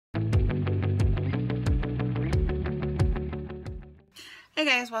Hey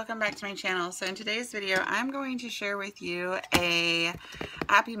guys, welcome back to my channel. So in today's video, I'm going to share with you a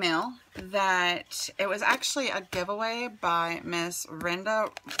Happy Meal that it was actually a giveaway by Miss Rinda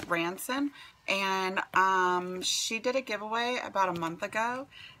Ranson, and she did a giveaway about a month ago,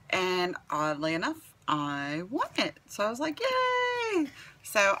 and oddly enough, I won it. So I was like, yay!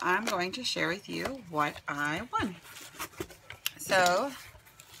 So I'm going to share with you what I won. So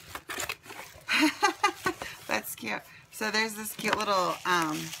that's cute. So there's this cute little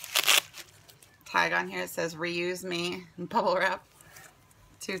tag on here. It says reuse me and bubble wrap.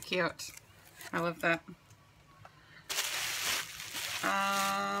 Too cute. I love that.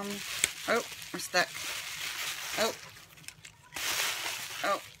 Oh, we're stuck.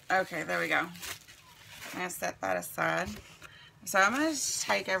 Oh, okay, there we go. I'm gonna set that aside. So I'm gonna just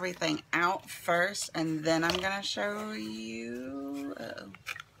take everything out first, and then I'm gonna show you.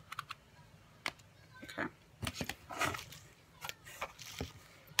 Okay.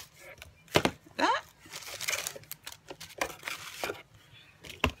 That.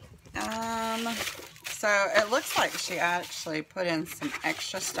 So it looks like she actually put in some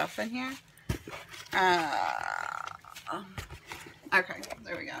extra stuff in here. Okay,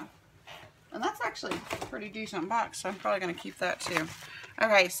 there we go. And that's actually a pretty decent box, so I'm probably going to keep that too.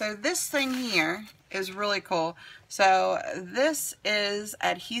 Okay, so this thing here is really cool. So this is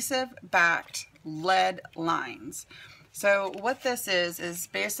adhesive-backed lead lines. So what this is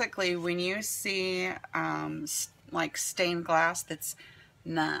basically when you see like stained glass that's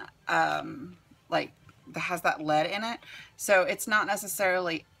not like that has that lead in it. So it's not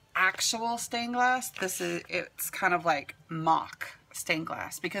necessarily actual stained glass. It's kind of like mock stained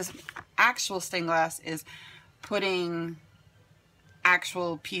glass, because actual stained glass is putting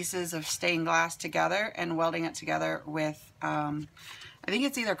actual pieces of stained glass together and welding it together with I think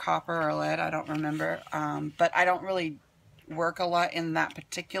it's either copper or lead, I don't remember, but I don't really work a lot in that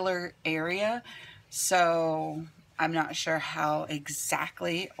particular area, so I'm not sure how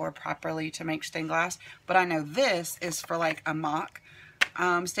exactly or properly to make stained glass, but I know this is for like a mock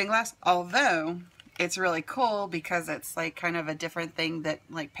stained glass, although it's really cool because it's like kind of a different thing that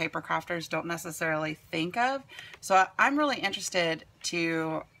like paper crafters don't necessarily think of. So I'm really interested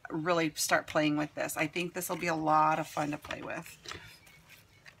to really start playing with this. I think this will be a lot of fun to play with.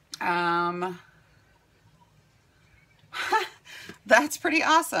 That's pretty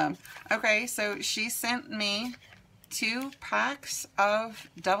awesome. Okay, so she sent me 2 packs of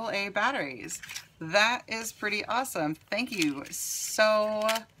AA batteries. That is pretty awesome. Thank you so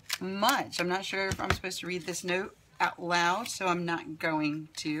much. I'm not sure if I'm supposed to read this note out loud, so I'm not going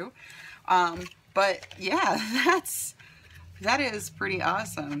to. But yeah, that is pretty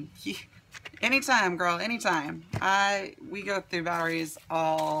awesome. Anytime, girl, anytime. We go through batteries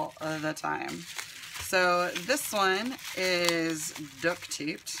all the time. So this one is duct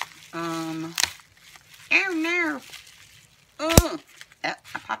taped. Oh no! Oh, I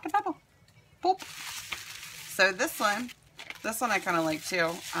popped a bubble. Boop. So this one I kind of like too.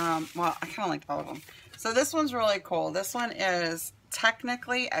 Well, I kind of like all of them. So this one's really cool. This one is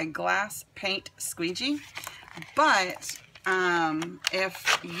technically a glass paint squeegee, but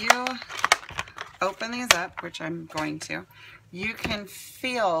if you open these up, which I'm going to, you can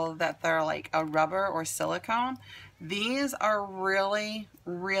feel that they're like a rubber or silicone. These are really,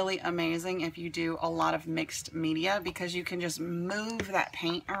 really amazing if you do a lot of mixed media, because you can just move that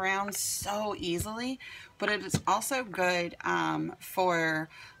paint around so easily. But it is also good for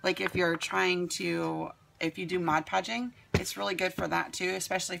like if you're trying to, if you do Mod Podging, it's really good for that too,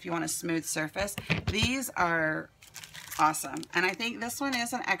 especially if you want a smooth surface. These are awesome. And I think this one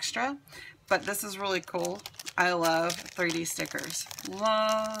is an extra, but this is really cool. I love 3D stickers.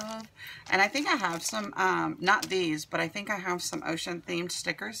 Love. And I think I have some, not these, but I think I have some ocean themed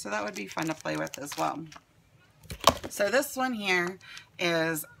stickers, so that would be fun to play with as well. So this one here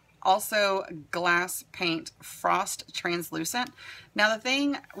is also glass paint frost translucent. Now the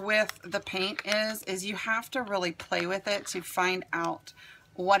thing with the paint is you have to really play with it to find out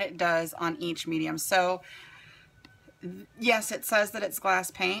what it does on each medium. So yes, it says that it's glass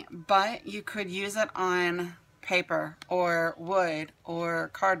paint, but you could use it on paper or wood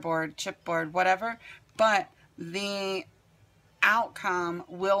or cardboard, chipboard, whatever, but the outcome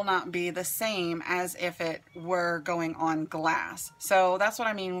will not be the same as if it were going on glass. So that's what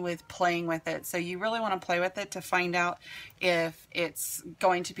I mean with playing with it. So you really want to play with it to find out if it's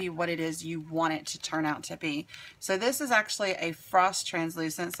going to be what it is you want it to turn out to be. So this is actually a frost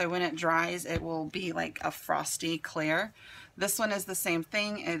translucent, so when it dries it will be like a frosty clear. This one is the same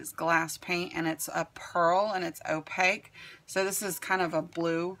thing. It's glass paint and it's a pearl and it's opaque. So this is kind of a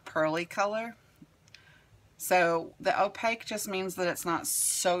blue pearly color. So the opaque just means that it's not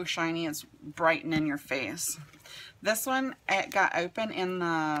so shiny, it's bright and in your face. This one, it got open in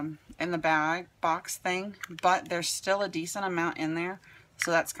the bag box thing, but there's still a decent amount in there, so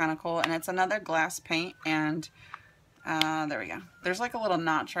that's kind of cool. And it's another glass paint, and there we go. There's like a little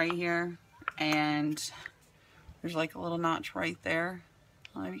notch right here, and there's like a little notch right there.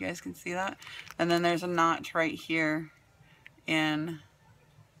 I don't know if you guys can see that. And then there's a notch right here, and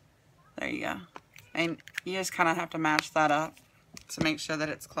there you go. And you just kind of have to match that up to make sure that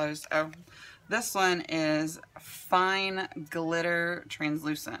it's closed. Oh, this one is fine glitter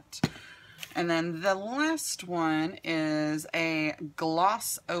translucent. And then the last one is a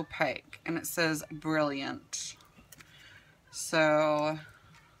gloss opaque, and it says brilliant. So I'm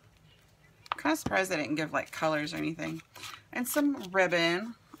kind of surprised they didn't give like colors or anything. And some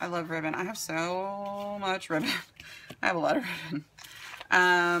ribbon. I love ribbon. I have so much ribbon. I have a lot of ribbon.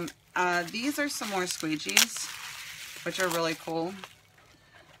 These are some more squeegees, which are really cool.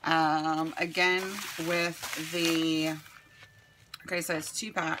 Again, with the, okay, so it's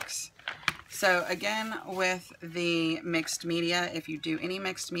 2 packs. So again, with the mixed media, if you do any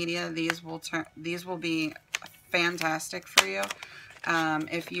mixed media, these will be fantastic for you.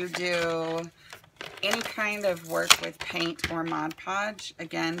 If you do any kind of work with paint or Mod Podge,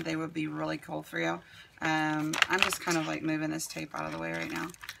 again, they would be really cool for you. I'm just kind of like moving this tape out of the way right now.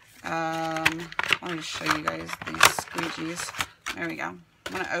 Let me show you guys these squeegees. There we go.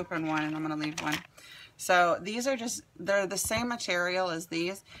 I'm going to open one and I'm going to leave one. So these are just, they're the same material as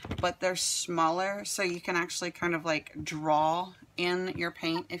these, but they're smaller, so you can actually kind of like draw in your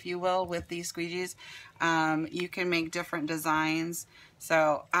paint, if you will, with these squeegees. You can make different designs.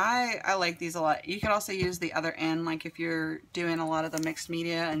 So I like these a lot. You can also use the other end, like if you're doing a lot of the mixed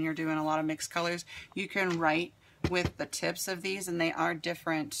media and you're doing a lot of mixed colors, you can write with the tips of these, and they are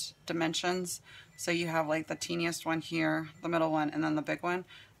different dimensions. So you have like the teeniest one here, the middle one, and then the big one.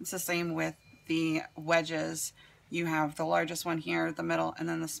 It's the same with the wedges. You have the largest one here, the middle, and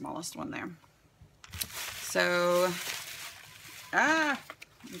then the smallest one there. So, I'm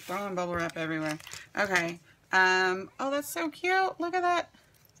throwing bubble wrap everywhere. Okay. Oh, that's so cute. Look at that.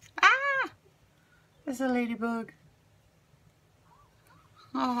 There's a ladybug.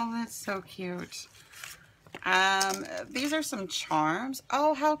 Oh, that's so cute. These are some charms.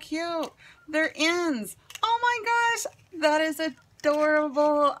 Oh, how cute. They're ends. Oh my gosh, that is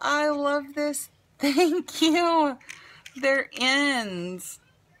adorable. I love this. Thank you. They're ends.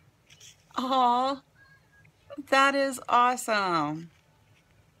 Oh, that is awesome.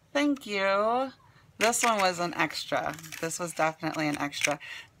 Thank you. This one was an extra. This was definitely an extra.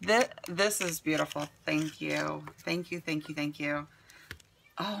 This is beautiful. Thank you. Thank you, thank you, thank you.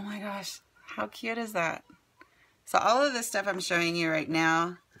 Oh my gosh, how cute is that? So all of this stuff I'm showing you right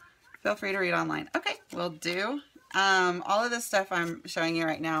now, feel free to read online. Okay, will do. All of this stuff I'm showing you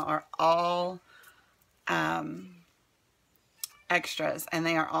right now are all extras, and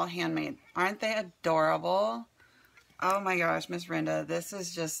they are all handmade. Aren't they adorable? Oh my gosh, Miss Rinda, this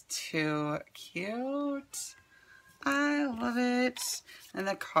is just too cute. I love it. And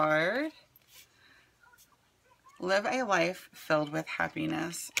the card. Live a life filled with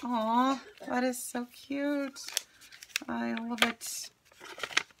happiness. Aw, that is so cute. I love it.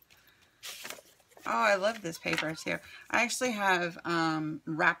 Oh, I love this paper too. I actually have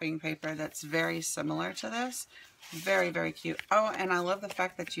wrapping paper that's very similar to this. Very, very cute. Oh, and I love the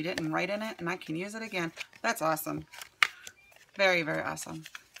fact that you didn't write in it and I can use it again. That's awesome. Very, very awesome.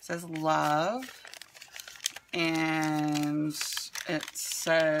 It says love. And it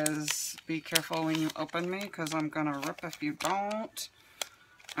says, be careful when you open me because I'm going to rip if you don't.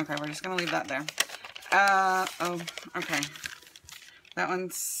 Okay, we're just going to leave that there. Oh, okay. That one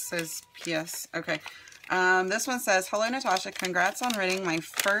says PS. Okay. This one says, hello, Natasha. Congrats on winning my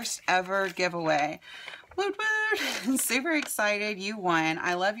first ever giveaway. Woot woot. Super excited you won.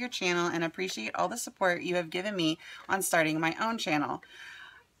 I love your channel and appreciate all the support you have given me on starting my own channel.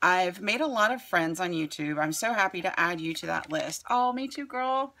 I've made a lot of friends on YouTube. I'm so happy to add you to that list. Oh, me too,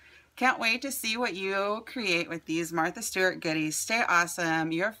 girl. Can't wait to see what you create with these Martha Stewart goodies. Stay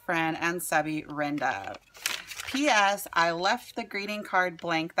awesome. Your friend and subby, Rinda. P.S. I left the greeting card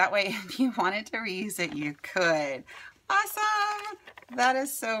blank. That way, if you wanted to reuse it, you could. Awesome. That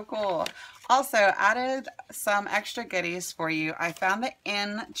is so cool. Also, added some extra goodies for you. I found the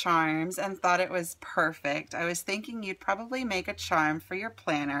in charms and thought it was perfect. I was thinking you'd probably make a charm for your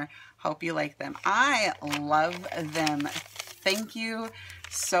planner. Hope you like them. I love them. Thank you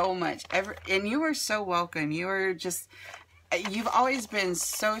so much. And you were so welcome. You were just, you've always been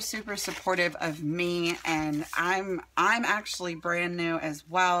so super supportive of me, and I'm actually brand new as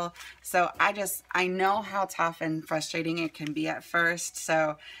well. So I know how tough and frustrating it can be at first.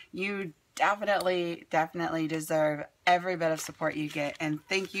 So you definitely deserve every bit of support you get, and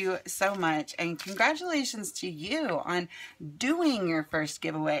thank you so much, and congratulations to you on doing your first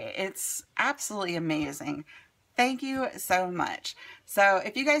giveaway. It's absolutely amazing. Thank you so much. So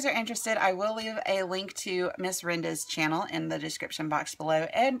if you guys are interested, I will leave a link to Miss Rinda's channel in the description box below.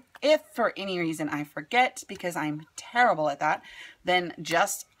 And if for any reason I forget, because I'm terrible at that, then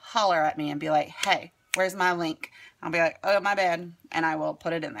just holler at me and be like, hey, where's my link? I'll be like, oh, my bad. And I will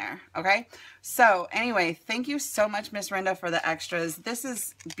put it in there. Okay. So anyway, thank you so much, Miss Rinda, for the extras. This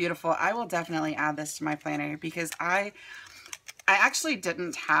is beautiful. I will definitely add this to my planner, because I actually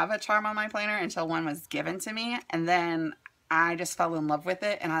didn't have a charm on my planner until one was given to me, and then I just fell in love with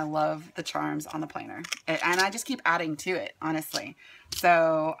it, and I love the charms on the planner, and I just keep adding to it, honestly.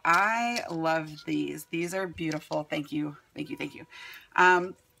 So I love these. These are beautiful. Thank you. Thank you. Thank you.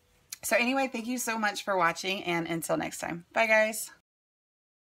 So anyway, thank you so much for watching, and until next time. Bye, guys.